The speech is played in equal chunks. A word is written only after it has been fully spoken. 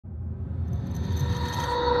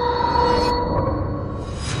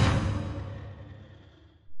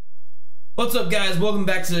What's up, guys? Welcome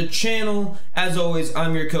back to the channel. As always,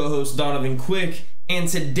 I'm your co-host Donovan Quick, and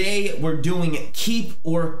today we're doing Keep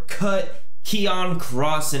or Cut Keion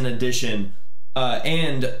Crossen edition.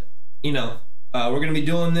 We're gonna be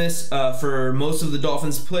doing this for most of the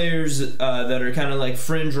Dolphins players that are kind of like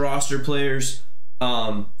fringe roster players. Be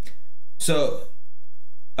on the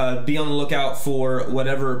lookout for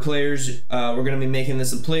whatever players. We're gonna be making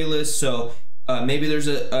this a playlist, so maybe there's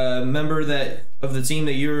a member of the team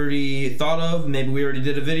that you already thought of. Maybe we already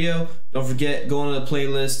did a video. Don't forget, go into the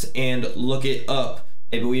playlist and look it up.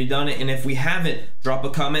 Maybe we've done it, and if we haven't, drop a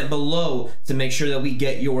comment below to make sure that we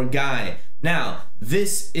get your guy. Now,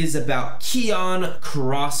 this is about Keion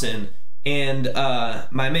Crossen, and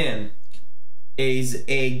my man is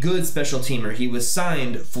a good special teamer. He was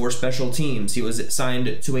signed for special teams. He was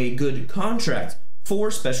signed to a good contract for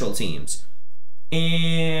special teams.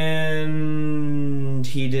 And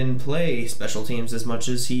he didn't play special teams as much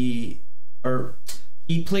as he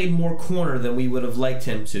played more corner than we would have liked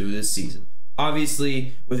him to this season.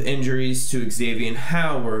 Obviously, with injuries to Xavier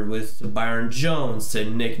Howard, with Byron Jones, to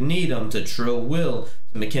Nick Needham, to Trill Will,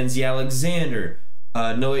 to Mackenzie Alexander,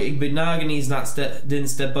 Noah Igbinoghene didn't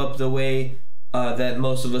step up the way that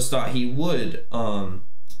most of us thought he would.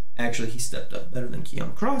 Actually, he stepped up better than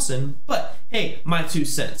Keion Crossen, but hey, my 2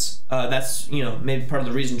 cents. That's, maybe part of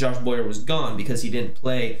the reason Josh Boyer was gone, because he didn't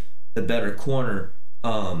play the better corner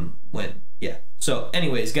So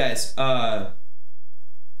anyways, guys,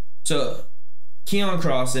 so Keion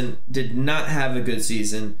Crossen did not have a good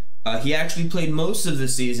season. He actually played most of the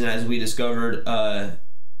season, as we discovered,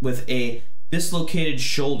 with a dislocated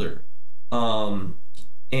shoulder.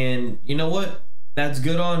 And you know what? That's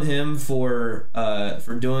good on him for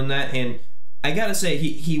doing that. And I gotta say,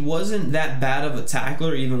 he wasn't that bad of a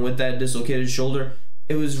tackler, even with that dislocated shoulder.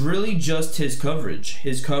 It was really just his coverage.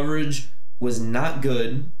 His coverage was not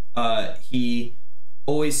good. He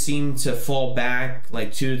always seemed to fall back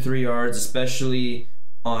like 2 to 3 yards, especially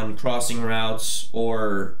on crossing routes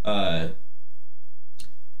or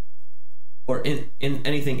in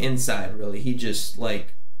anything inside. Really, he just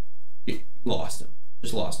lost him.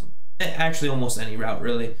 Actually, almost any route,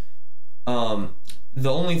 really. The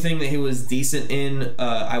only thing that he was decent in,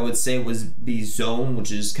 I would say, was be zone,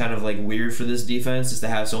 which is kind of like weird for this defense, is to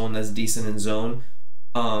have someone that's decent in zone.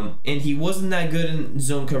 And he wasn't that good in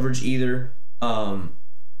zone coverage either.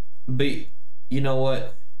 But you know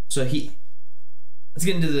what? So let's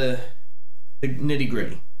get into the nitty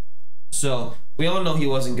gritty. So we all know he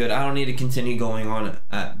wasn't good. I don't need to continue going on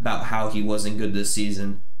about how he wasn't good this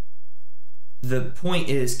season. The point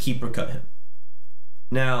is, keep or cut him.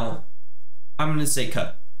 Now, I'm going to say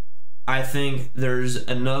cut. I think there's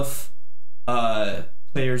enough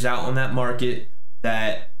players out on that market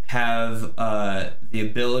that have the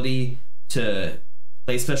ability to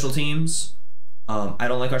play special teams. I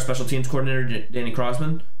don't like our special teams coordinator, Danny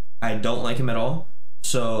Crossman. I don't like him at all.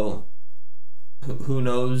 So, who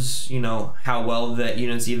knows, how well that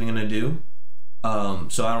unit's even going to do.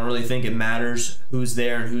 So I don't really think it matters who's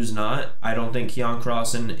there and who's not. I don't think Keion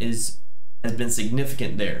Crossen has been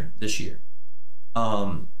significant there this year.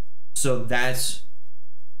 So that's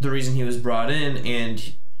the reason he was brought in,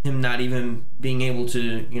 and him not even being able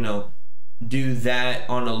to, do that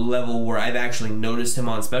on a level where I've actually noticed him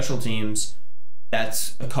on special teams,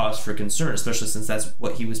 that's a cause for concern, especially since that's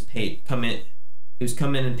what he was paid. He was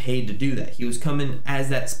coming in and paid to do that. He was coming as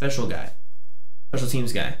that special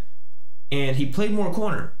teams guy. And he played more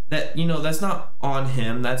corner. That's not on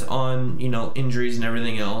him. That's on, injuries and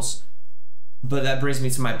everything else. But that brings me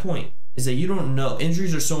to my point, is that you don't know.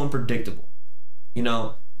 Injuries are so unpredictable.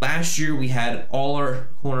 Last year we had all our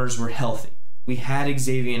corners were healthy. We had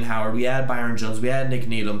Xavier Howard. We had Byron Jones. We had Nick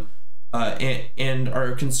Needham. And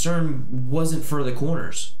our concern wasn't for the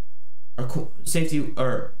corners. Our safety,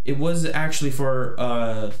 it was actually for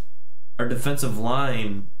our defensive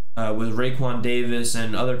line, with Raekwon Davis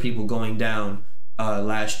and other people going down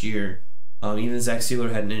last year. Even Zach Sealer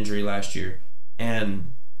had an injury last year.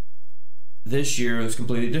 And this year it was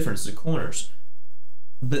completely different. It's the corners.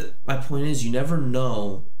 But my point is, you never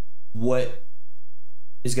know what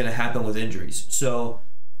is going to happen with injuries. So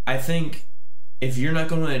I think if you're not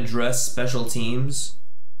going to address special teams,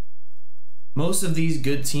 most of these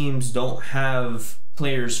good teams don't have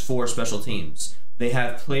players for special teams. They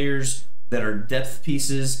have players that are depth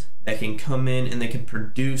pieces that can come in and they can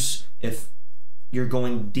produce if you're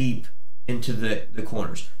going deep into the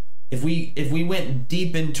corners. If we went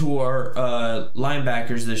deep into our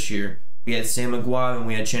linebackers this year, we had Sam McGuire,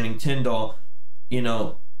 we had Channing Tindall,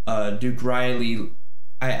 Duke Riley.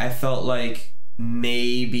 I felt like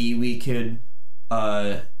maybe we could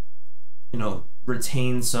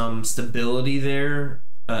retain some stability there,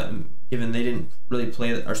 given they didn't really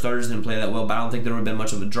play, our starters didn't play that well, but I don't think there would have been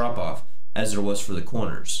much of a drop-off as there was for the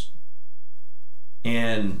corners.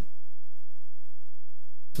 And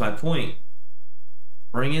to my point,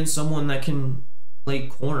 bring in someone that can play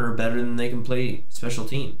corner better than they can play special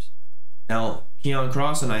teams. Now, Keion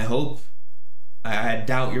Crossen, I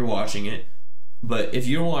doubt you're watching it, but if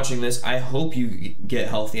you're watching this, I hope you get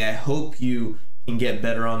healthy. I hope you can get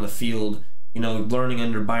better on the field, you know, learning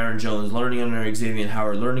under Byron Jones, learning under Xavier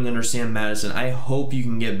Howard, learning under Sam Madison. I hope you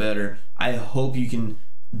can get better. I hope you can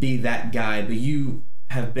be that guy, but you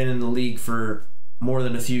have been in the league for more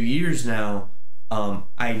than a few years now.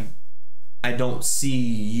 I don't see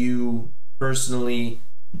you personally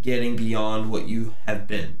getting beyond what you have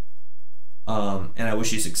been. And I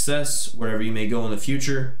wish you success wherever you may go in the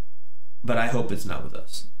future, but I hope it's not with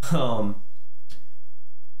us.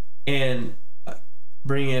 And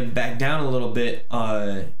bringing it back down a little bit,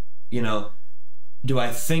 you know, do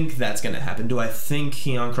I think that's going to happen? Do I think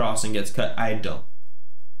Keion Crossen gets cut? I don't.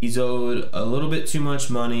 He's owed a little bit too much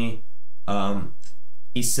money.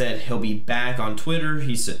 He said he'll be back on Twitter.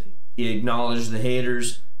 He said he acknowledged the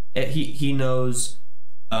haters. He knows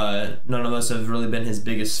none of us have really been his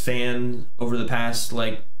biggest fan over the past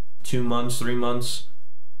like 2 months, 3 months,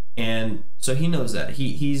 and so he knows that.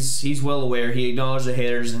 He's well aware. He acknowledged the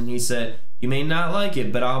haters, and he said, "You may not like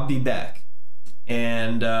it, but I'll be back."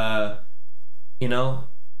 And you know,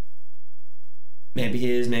 maybe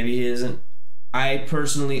he is, maybe he isn't. I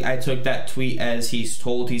personally, I took that tweet as he's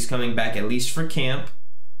told he's coming back at least for camp.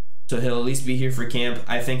 So he'll at least be here for camp.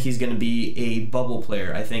 I think he's going to be a bubble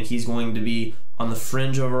player. I think he's going to be on the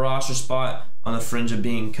fringe of a roster spot, on the fringe of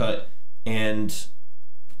being cut. And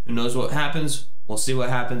who knows what happens? We'll see what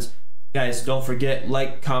happens. Guys, don't forget,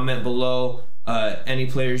 like, comment below any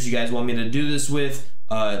players you guys want me to do this with.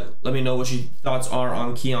 Let me know what your thoughts are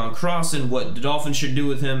on Keion Crossen, what the Dolphins should do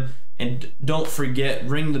with him. And don't forget,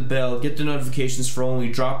 ring the bell, get the notifications for when we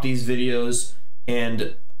drop these videos,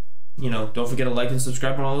 and you know, don't forget to like and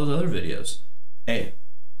subscribe on all those other videos. Hey,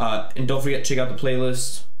 and don't forget to check out the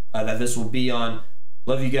playlist that this will be on.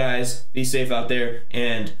 Love you guys. Be safe out there.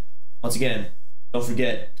 And once again, don't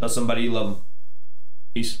forget, tell somebody you love them.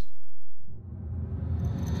 Peace.